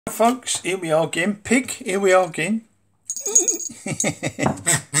Folks, here we are again. Pig, here we are again.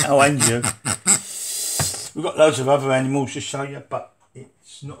 Oh, and you. We've got loads of other animals to show you, but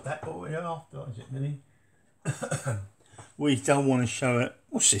it's not that what we're after, is it really? We don't want to show it.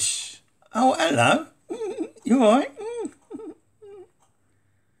 What's this? Oh, hello. You alright?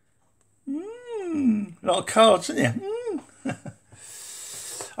 A lot of cards, isn't there?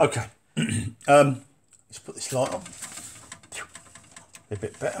 Okay. Let's put this light on. A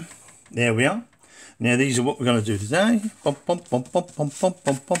bit better. There we are. Now these are what we're going to do today. But we'll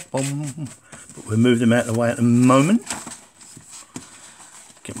move them out of the way at the moment.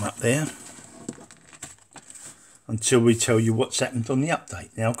 Get them up there. Until we tell you what's happened on the update.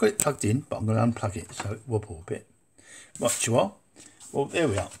 Now I've got it plugged in, but I'm going to unplug it so it wobble a bit. Right, you are. Well, there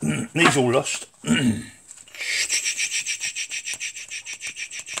we are. These all lost.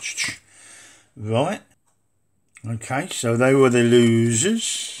 Right. Okay, so they were the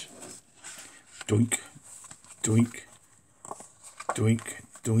losers. Doink, doink, doink,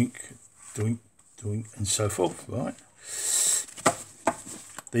 doink, doink, doink, and so forth, right?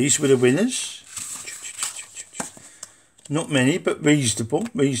 These were the winners. Not many, but reasonable.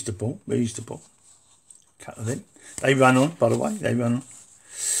 Couple of them. They run on, by the way, they run on.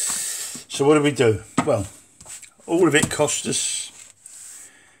 So what do we do? Well, all of it cost us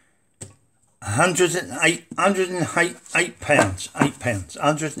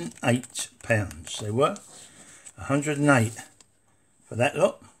 £108 they were. 108 for that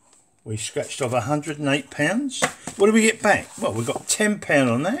lot. We scratched off £108. What do we get back? Well, we got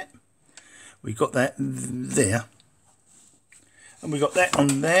 £10 on that. We got that there. And we got that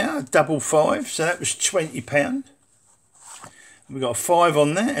on there, double 5, so that was £20. And we got a 5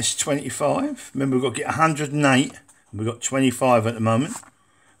 on there, that's 25. Remember, we've got to get 108, and we've got 25 at the moment.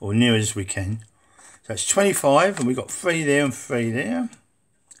 Or near as we can. So that's 25, and we've got 3 there and 3 there.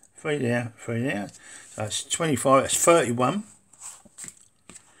 3 there, 3 there. So that's 25, that's 31.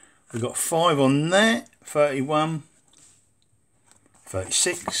 We've got 5 on that, 31.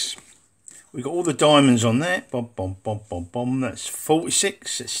 36. We've got all the diamonds on that. That's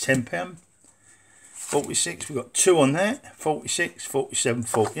 46, that's £10. 46, we've got 2 on that. 46, 47,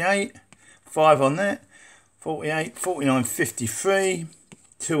 48. 5 on that. 48, 49, 53.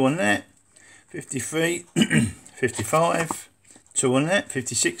 2 on that, 53, 55, 2 on that,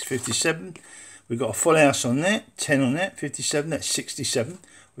 56, 57. We've got a full house on that, 10 on that, 57, that's 67.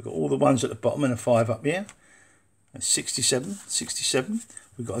 We've got all the ones at the bottom and a 5 up here. That's 67, 67.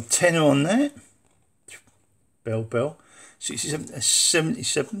 We've got a 10 on that. Bell. 67, that's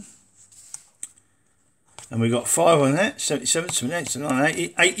 77. And we've got 5 on that, 77, 78, 79,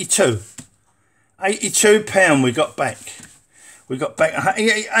 80, 82. £82 we got back. We got back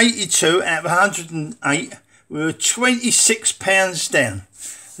 82 out of 108. We were £26 down.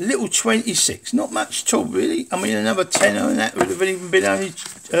 A little 26, not much at all, really. I mean, another 10 on that would have even been only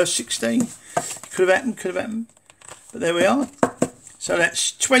 16. Could have happened. But there we are. So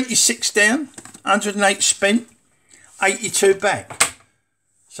that's 26 down, 108 spent, 82 back.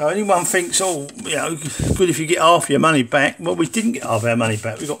 So anyone thinks, oh, you know, good if you get half your money back. Well, we didn't get half our money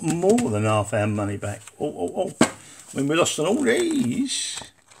back. We got more than half our money back. Oh. When we lost on all these,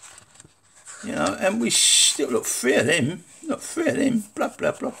 you know, and we still look 3 of them, blah,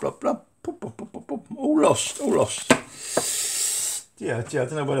 all lost. Yeah, I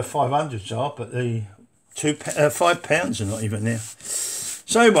don't know where the 500s are, but the £5 are not even there.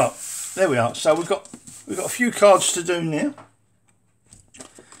 So, well, there we are. So we've got a few cards to do now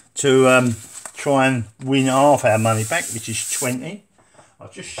to try and win half our money back, which is 20.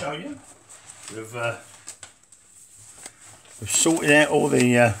 I'll just show you. We've sorted out all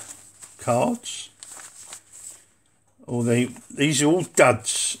the cards. These are all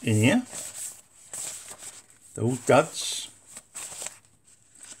duds in here. They're all duds.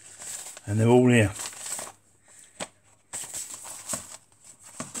 And they're all here.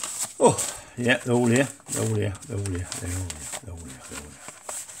 Oh, yeah, they're all here.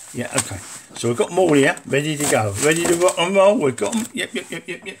 Yeah, okay. So we've got them all here, ready to go. Ready to rock and roll. We've got them. Yep. Put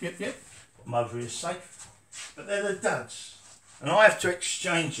them over here safe. But they're the duds. And I have to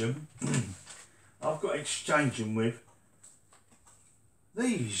exchange them. I've got to exchange them with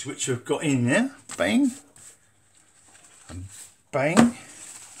these, which I've got in there. Bang. And bang.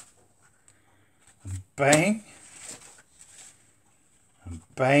 And bang. And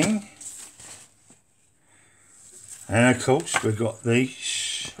bang. And of course, we've got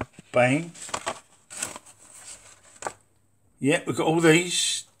these. Bang. Yeah, we've got all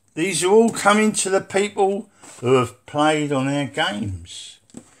these. These are all coming to the people who have played on our games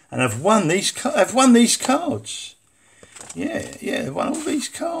and have won these cards. Yeah, won all these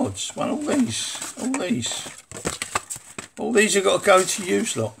cards. Won all these. All these have got to go to you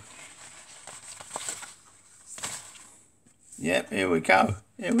lot. Yep, here we go.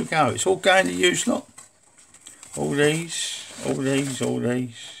 It's all going to you lot. All these.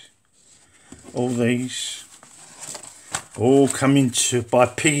 All coming by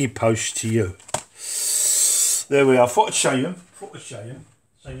piggy post to you. There we are. Thought I'd show you.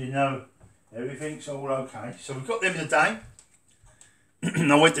 So you know everything's all okay. So we've got them today.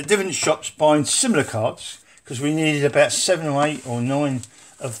 I went to different shops buying similar cards because we needed about 7 or 8 or 9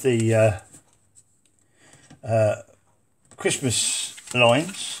 of the Christmas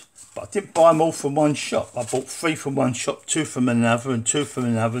lines, but I didn't buy them all from one shop. I bought 3 from one shop, 2 from another, and 2 from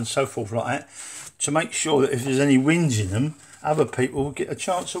another, and so forth like that, to make sure that if there's any wins in them, other people will get a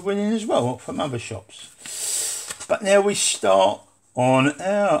chance of winning as well from other shops. But now we start on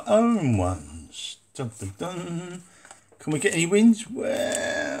our own ones. Dun, dun, dun. Can we get any wins?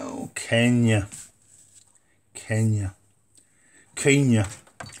 Well, Kenya.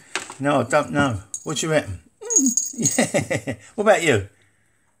 No, I don't know. What do you reckon? Yeah. What about you?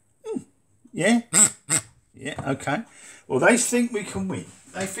 Yeah? Yeah, okay. Well, they think we can win.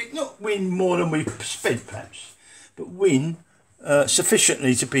 They think not win more than we've spent, perhaps, but win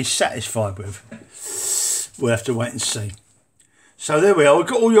sufficiently to be satisfied with. We'll have to wait and see. So there we are. We've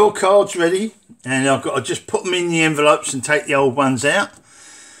got all your cards ready, and I've got to just put them in the envelopes and take the old ones out.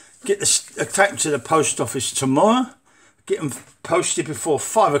 Take them to the post office tomorrow. Get them posted before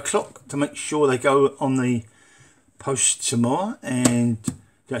 5 o'clock to make sure they go on the post tomorrow. And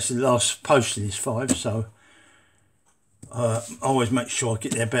that's the last posting is 5, so I always make sure I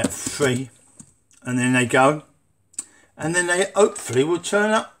get there about 3, and then they go, and then they hopefully will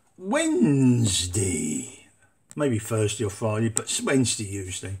turn up Wednesday. Maybe Thursday or Friday, but it's Wednesday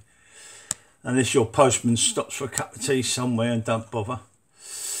usually. Unless your postman stops for a cup of tea somewhere and don't bother,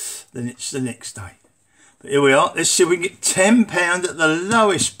 then it's the next day. But here we are. Let's see if we can get £10 at the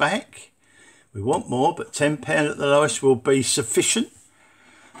lowest back. We want more, but £10 at the lowest will be sufficient.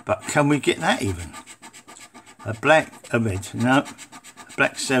 But can we get that even? A black, a red, nope. A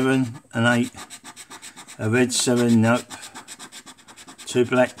black 7, an 8. A red 7, nope. 2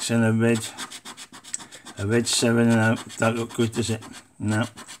 blacks and a red. A red 7, no, don't look good, does it? No.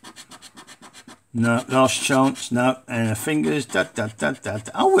 No, last chance, no. And the fingers,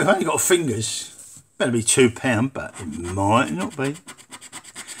 Oh, we've only got fingers. Better be £2, but it might not be.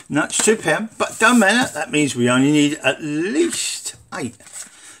 No, it's £2, but don't matter. That means we only need at least 8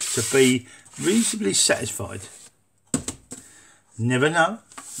 to be reasonably satisfied. Never know.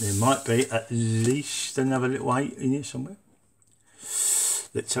 There might be at least another little 8 in here somewhere.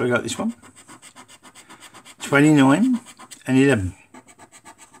 Let's have a go at this one. 29 and 11.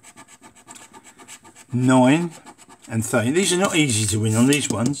 9 and 13. These are not easy to win on these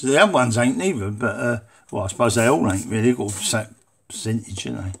ones. The other ones ain't neither, but well, I suppose they all ain't really. They've got a percentage,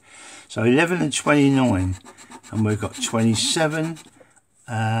 aren't they? So 11 and 29, and we've got 27,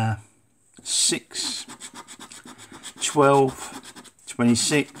 6, 12,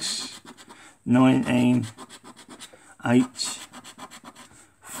 26, 19, 8,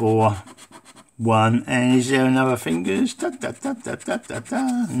 4, 1, and is there another fingers?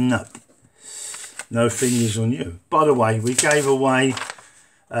 No. No fingers on you. By the way, we gave away,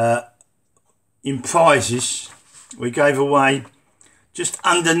 in prizes, we gave away just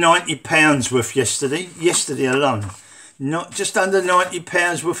under £90 worth yesterday alone. Not just under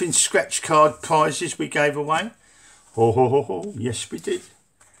 £90 worth in scratch card prizes we gave away. Ho, ho, ho, ho. Yes, we did.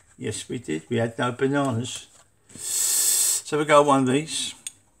 Yes, we did. We had no bananas. So we got one of these.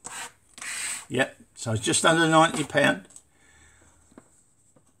 Yep, so it's just under £90.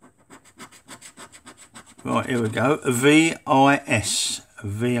 Right, here we go. VIS.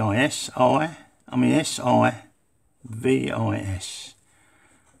 V-I-S-I. I mean S-I. V-I-S.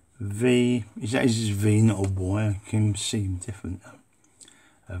 V. Is that is V, not a Y? I can see them different though.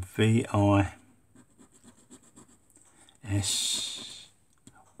 A V-I-S.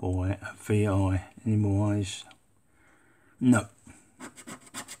 Y. A V-I. Any more eyes? No.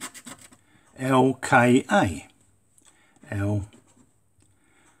 L-K-A. L-K.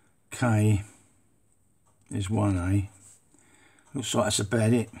 There's 1A. Looks like that's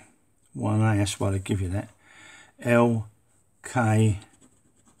about it. 1A, that's why they give you that. L-K-A.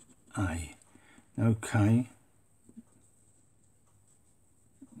 No K.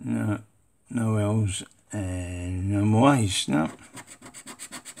 No L's and no more A's. No.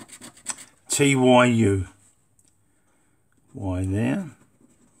 T-Y-U. Y there.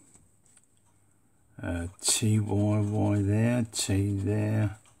 T-Y-Y there. T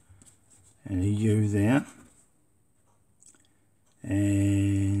there. And a U there.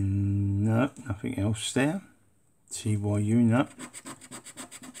 And no, nothing else there. TYU, no.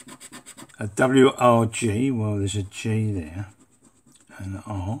 A WRG, well, there's a G there. And an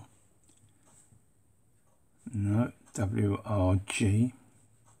R. No, WRG.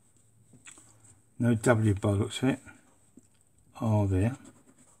 No W by the looks of it. R there.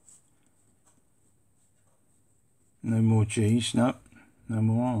 No more G's, no. No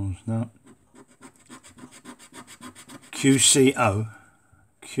more R's, no. QCO.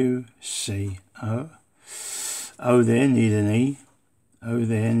 QCO. O there, need an E. O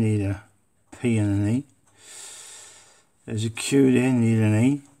there, need a P and an E. There's a Q there, need an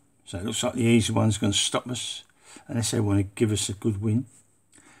E. So it looks like the easy one's going to stop us, unless they want to give us a good win.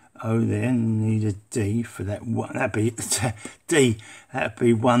 O there, need a D for that one. That'd be D. That'd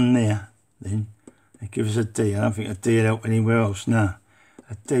be one there. Then they give us a D. I don't think a D would help anywhere else. No,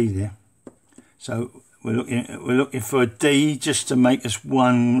 a D there. So we're looking for a D just to make us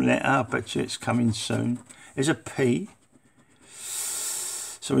one letter. I bet you it's coming soon. There's a P.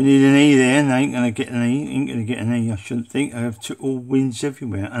 So we need an E there, and they ain't going to get an E. Ain't going to get an E, I shouldn't think. I have all wins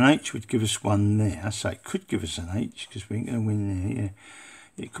everywhere. An H would give us one there, so it could give us an H, because we ain't going to win there, yeah.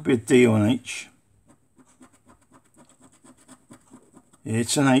 It could be a D or an H. Yeah,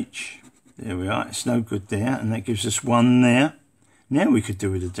 it's an H. There we are. It's no good there, and that gives us one there. Now we could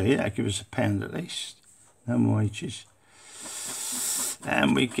do with a D. That'll give us a pound at least. No more H's.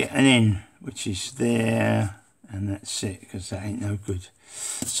 And we get an N, which is there, and that's it, because that ain't no good.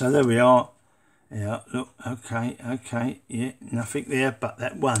 So there we are. Yeah, look, okay, yeah, nothing there but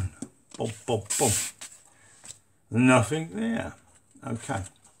that one. Bob, bob, bob. Nothing there. Okay.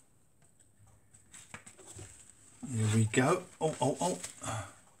 Here we go. Oh.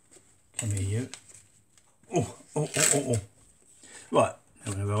 Come here, you. Oh. Right,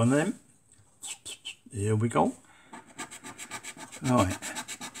 now we're on them. Here we go. Right.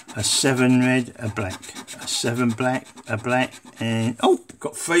 A 7 red, a black. A 7 black, a black, and oh,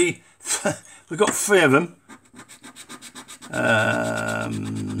 got three. We got 3 of them.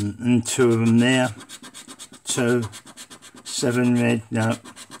 And 2 of them there. 2. 7 red, no.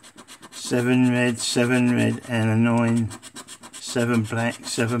 7 red, 7 red, and a 9. 7 black,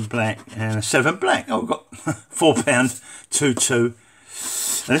 7 black, and a 7 black. Oh, we've got £4, 2.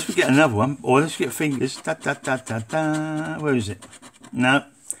 Unless we get another one, or let's get fingers. Da. Where is it? No.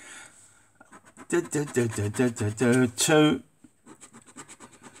 2.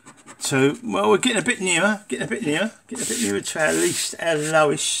 Well, we're getting a bit nearer. Getting a bit nearer to our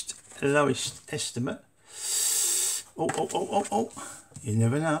lowest estimate. Oh. You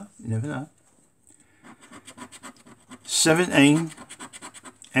never know. 17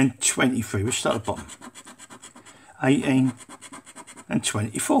 and 23. We'll start at the bottom. 18 and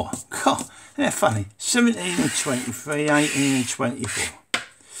 24. God, isn't that funny? 17 and 23, 18 and 24.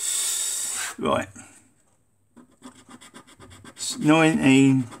 Right.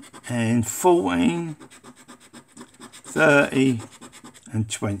 19 and 14, 30 and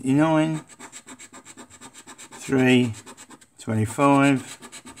 29, 3, 25,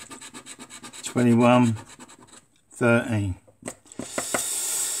 21, 13.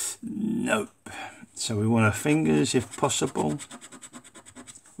 Nope. So we want our fingers if possible.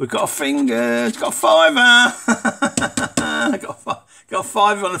 We've got a fingers, got a fiver. got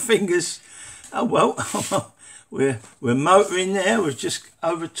 5 on the fingers. Oh well, we're motoring there. We've just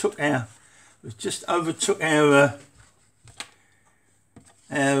overtook our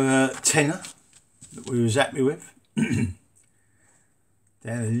tenner that we was happy with. Down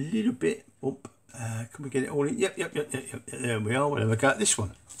a little bit. Up. Can we get it all in? Yep. There we are. We'll have a go at this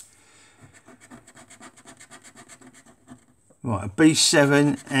one. Right, a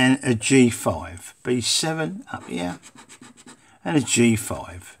B7 and a G5. B7 up here and a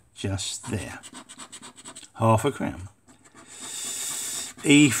G5 just there. Half a crown.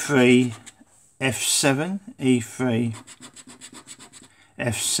 E3, F7, E3,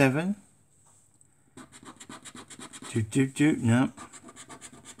 F7. No.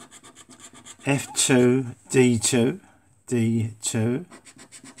 F2, D2, D2,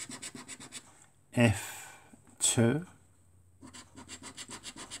 F2.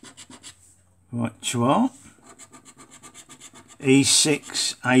 Right, tu are.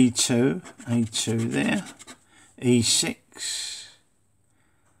 E6, A2, A2 there. E6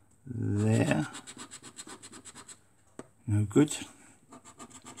 there. No good.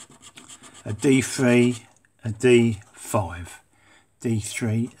 A D3, a D5.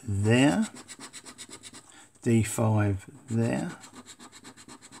 D3 there. D5 there.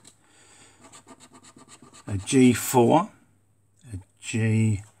 A G4. A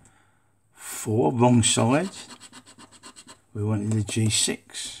G4, wrong side. We wanted the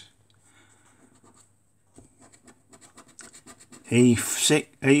G6. E6,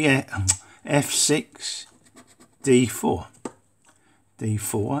 F6, D4.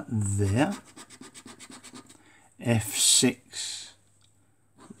 D4 there. F6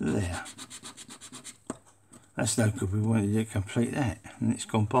 there. That's no good. We wanted to complete that, and it's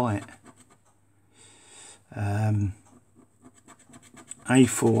gone by it.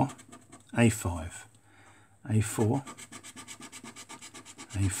 A4, A5, A4,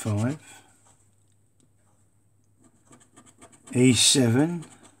 A5, E7,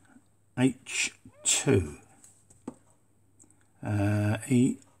 H2.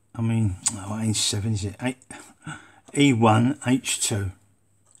 E7 is it? E1, H2.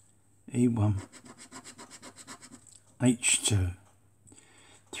 E1, H2.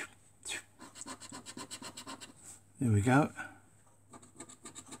 There we go.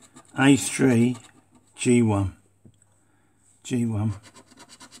 A3, G1, G1,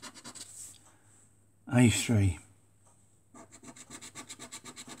 A3.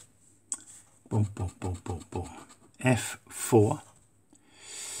 Boom, boom, boom, boom, boom. F4.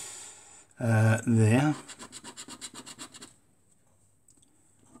 There.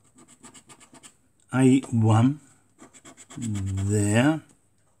 A1. There.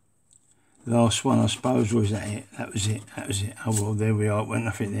 Last one, I suppose, was that it? That was it. That was it. Oh well, there we are. Went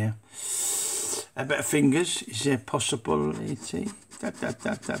nothing there. A bit of fingers. Is there possibility?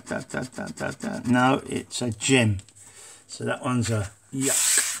 No, it's a gem. So that one's a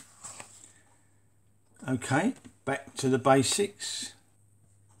yuck. Okay, back to the basics.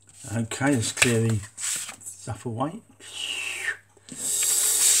 Okay, let's clear the stuff away.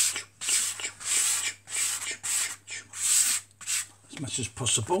 As much as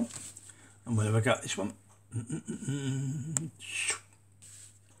possible. And where have I got this one?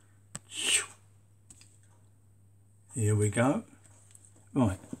 Here we go.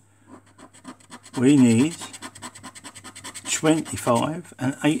 Right. We need 25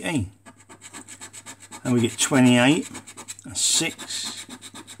 and 18. And we get 28 and 6,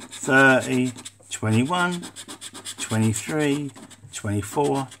 30, 21, 23,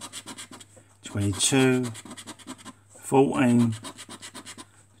 24, 22, 14,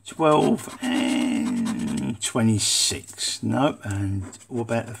 12 and 26. Nope. And what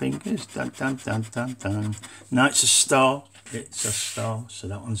about the fingers? Dun, dun, dun, dun, dun. No, it's a star. It's a star, so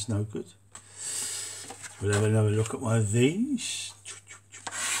that one's no good. We'll have another look at one of these.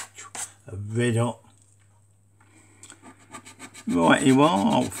 A red hot. Right, you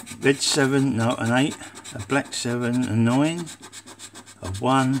are. Red 7, no, an 8. A black 7, a 9. A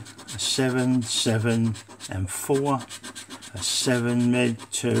 1, a 7, 7 and 4. A 7 red,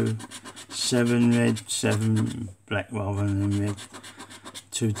 2, 7 red, 7 black rather than red.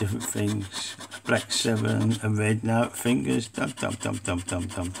 Two different things. A black 7, a red, no, fingers, dump, dump, dump, dump,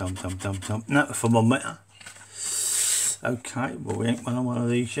 dump, dump, dump, dump, dump, dump. No, thermometer. Okay, well we ain't one of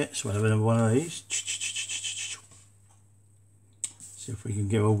these yet, so we'll have another one of these. See if we can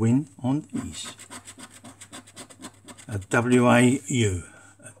get a win on these. A WAU.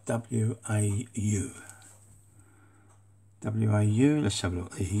 A WAU. WAU, let's have a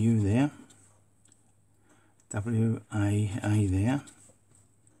look. The U there. WAA there.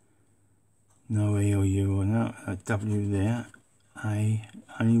 No E or U or no. A W there. A.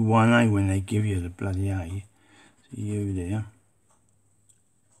 Only one A when they give you the bloody A. So U there.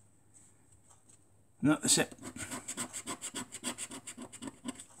 No, that's it.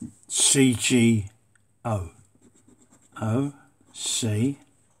 CGO. O. C.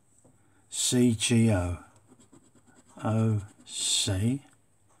 CGO. O. C.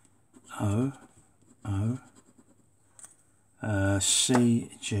 O. O.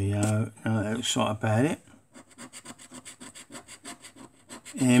 CGO. No, that looks like about it.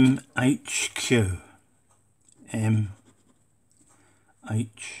 MHQ. MH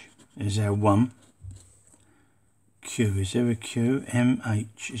is our 1. Q, is there a Q?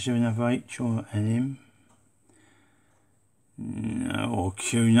 MH, is there another H or an M? No, or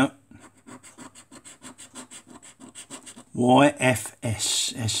Q, no.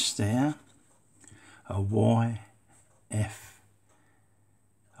 YFS, S there. A YFS.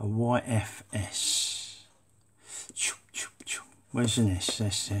 Where's an S?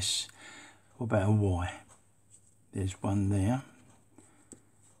 S. What about a Y? There's one there.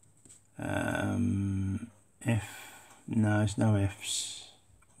 F. No, there's no F's.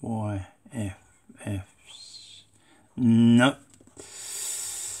 Y, F, F's. Nope.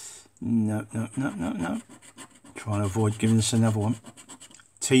 Nope. Trying to avoid giving us another one.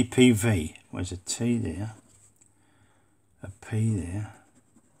 TPV. Where's a T there? A P there.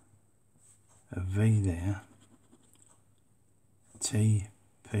 A V there. TPV.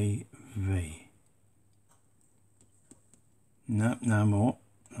 Nope, no more.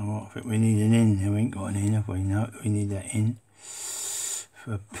 Oh, I think we need an N there. We ain't got an N, have we? No, we need that N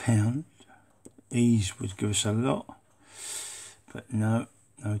for a pound. E's would give us a lot, but no,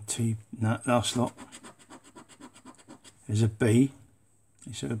 no T. No, last lot. There's a B.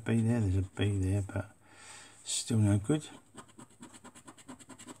 Is there a B there? There's a B there, but still no good.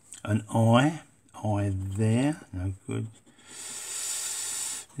 An I there, no good.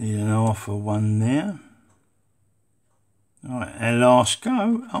 Need an R for 1 there. Alright, and last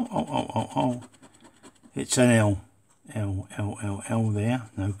go. Oh. It's an L. L there,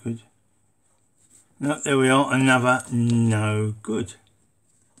 no good. No, there we are, another no good.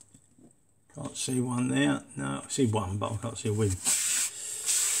 Can't see one there. No, I see one, but I can't see a win.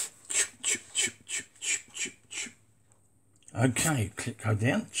 Okay, go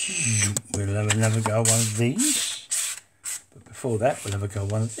down. We'll have another go one of these. But before that, we'll have a go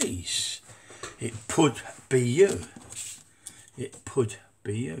one of these. It PUD be you. It PUD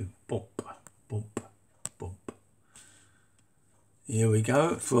be you. Bump, bump, bump. Here we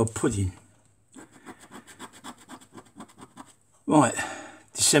go for a pudding. Right,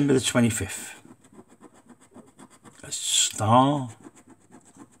 December the 25th. A star,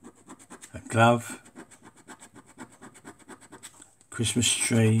 a glove, Christmas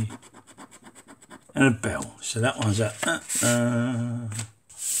tree, and a bell. So that one's a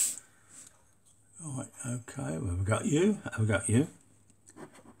Right, okay, well, we've got you, I've got you.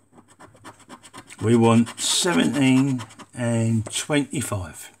 We want 17 and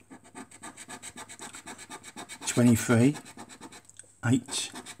 25. 23,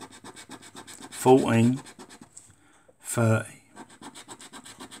 8, 14, 30,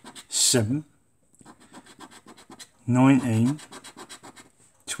 7, 19,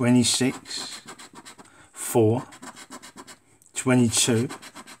 26, 4, 22,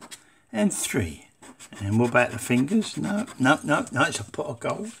 and 3. And what about the fingers? No, it's a pot of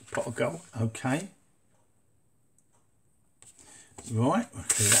gold, okay. Right, we'll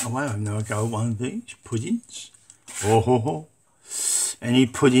clear that away. I've never go one of these puddings. Oh. Any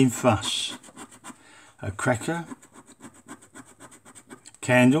pudding fuss? A cracker?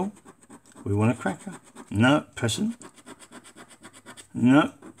 Candle? We want a cracker? No. Present?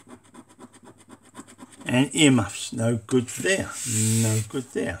 No. And earmuffs? No good there. No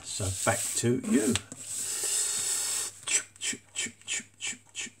good there. So back to you.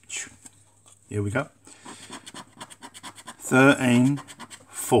 Here we go. 13,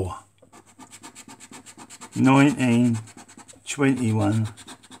 4. 19, 21,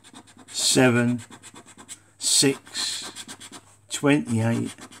 7, 6,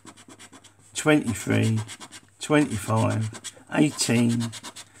 28, 23, 25, 18,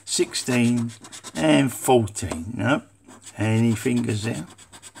 16, and 14. No. Any fingers there?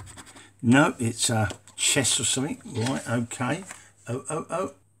 No, it's a chest or something. Right, okay.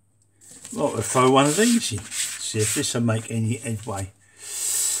 Oh. Right, we'll throw one of these in. See if this will make any headway.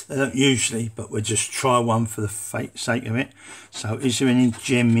 They don't usually, but we'll just try one for the sake of it. So is there any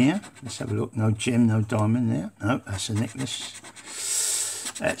gem here? Let's have a look. No gem, no diamond there. No, that's a necklace.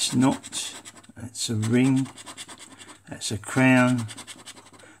 That's not. That's a ring. That's a crown.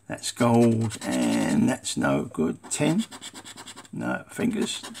 That's gold. And that's no good. 10. No.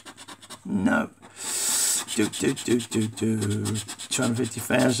 Fingers. No.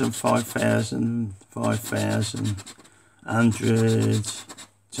 250,000, 5,000, 5,000, 100,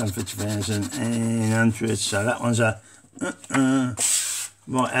 250,000 and 100. So that one's a Right,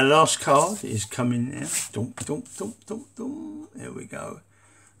 our last card is coming now. There we go.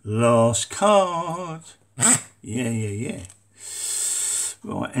 Last card. Yeah.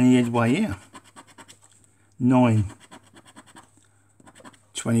 Right, any headway here? 9,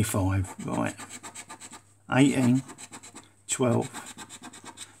 25, right. 18, 12,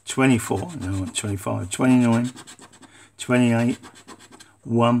 24, no, 25, 29, 28,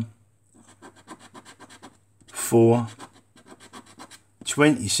 1, 4,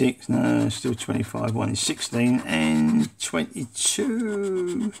 26, no, still 25, 1 is 16, and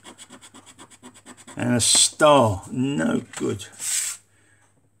 22. And a star, no good.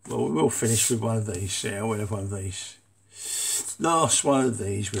 Well, we'll finish with one of these, yeah, we'll have one of these. Last one of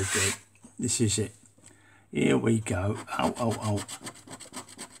these we'll do. This is it. Here we go. Oh.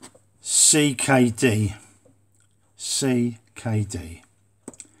 CKD. CKD.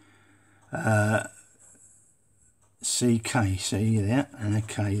 CK, see there, and a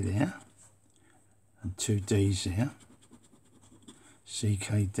K there. And 2 D's there.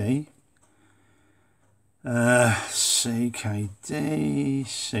 CKD. CKD,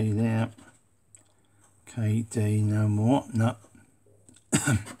 see there. KD, no more. No.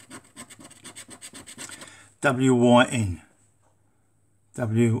 W-Y-N.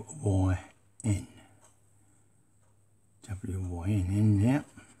 W-Y-N. W-Y-N. N there.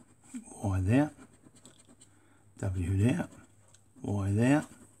 Y there. W there. Y there.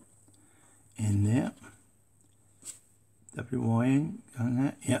 N there. W-Y-N. Done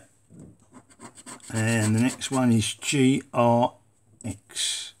that. Yep. And the next one is G-R-X.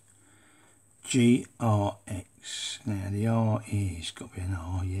 G-R-X. Now the R is got to be an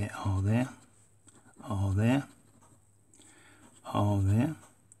R. Yeah, R there. R there. R there.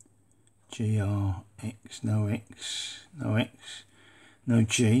 G-R-X. No X. No X. No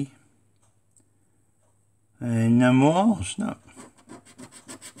G. And no more R's. No.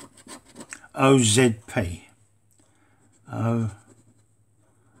 O-Z-P. O.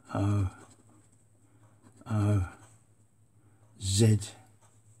 O. O. Z.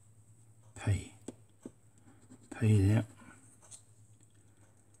 P. P there.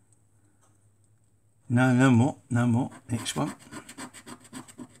 No, no more. No more. Next one.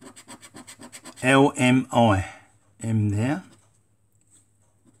 L-M-I. M there.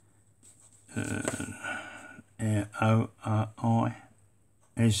 O-R-I.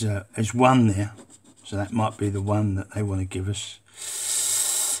 There's one there. So that might be the one that they want to give us.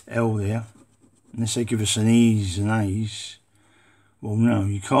 L there. Unless they give us an E's and A's. Well, no,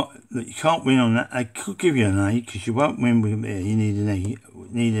 you can't win on that. They could give you an A because you won't win with there. You need an E.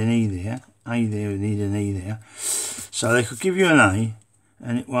 Need an E there. A there. Need an E there. So they could give you an A,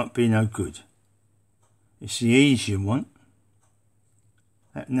 and it won't be no good. It's the E's you want.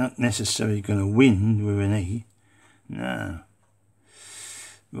 That's not necessarily going to win with an E. No.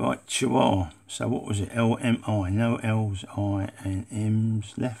 Right, you are. So what was it? L-M-I. No L's, I, and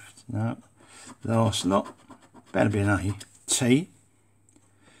M's left. No. Last lot. Better be an A. T.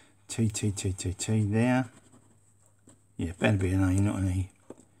 T, T, T, T, T there. Yeah, better be an A, not an E.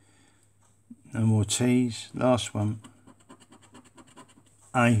 No more T's. Last one.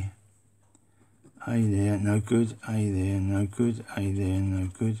 A. A there, no good. A there, no good. A there, no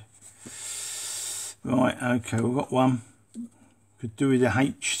good. Right, okay, we've got one. Could do with a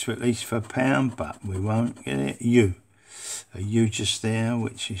H to at least for a pound, but we won't get it. U. A U just there,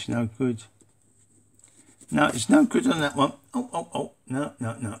 which is no good. No, it's no good on that one. Oh, oh, oh. No,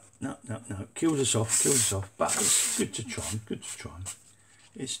 no, no, no, no, no. Killed us off, killed us off. But it's good to try, good to try.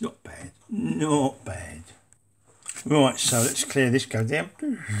 It's not bad. Not bad. Right, so let's clear this, go down.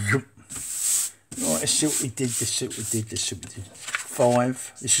 Right, let's see what we did, let's see what we did, let's see what we did.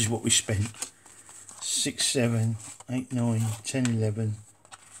 5, this is what we spent. 6, 7, 8, 9, 10, 11,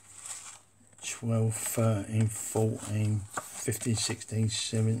 12, 13, 14, 15, 16,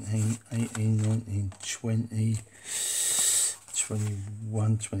 17, 18, 19, 20,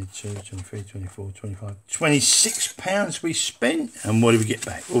 21, 22, 23, 24, 25, 26 pounds we spent. And what did we get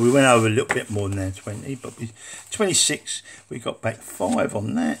back? Well, we went over a little bit more than that, 20, but 26, we got back 5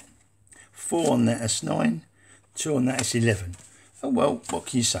 on that, 4 on that, that's 9, 2 on that, that's 11. Oh well, what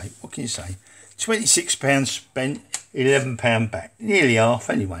can you say? What can you say? £26 spent, £11 back. Nearly half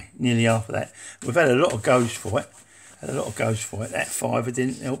anyway, nearly half of that. We've had a lot of goes for it. That fiver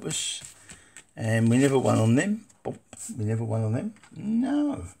didn't help us. And we never won on them. We never won on them.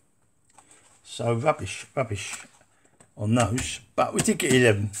 No. So rubbish on those. But we did get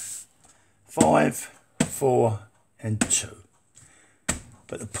 11. 5, 4 and 2.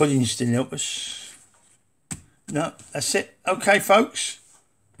 But the puddings didn't help us. No, that's it. Okay, folks.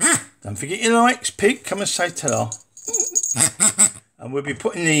 Don't forget your likes, pig. Come and say ta-da. And we'll be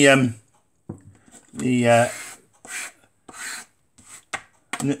putting the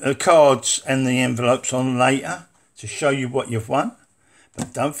cards and the envelopes on later to show you what you've won.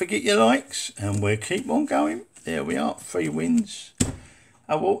 But don't forget your likes, and we'll keep on going. There we are, 3 wins.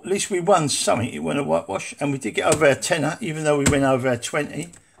 Oh, well, at least we won something. It wasn't a whitewash, and we did get over our tenner, even though we went over our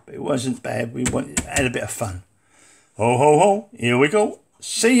 20. But it wasn't bad. We had a bit of fun. Ho ho ho! Here we go.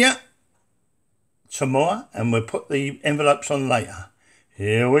 See ya tomorrow, and we'll put the envelopes on later.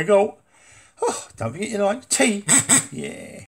 Here we go. Oh, don't forget your like tea. Yeah.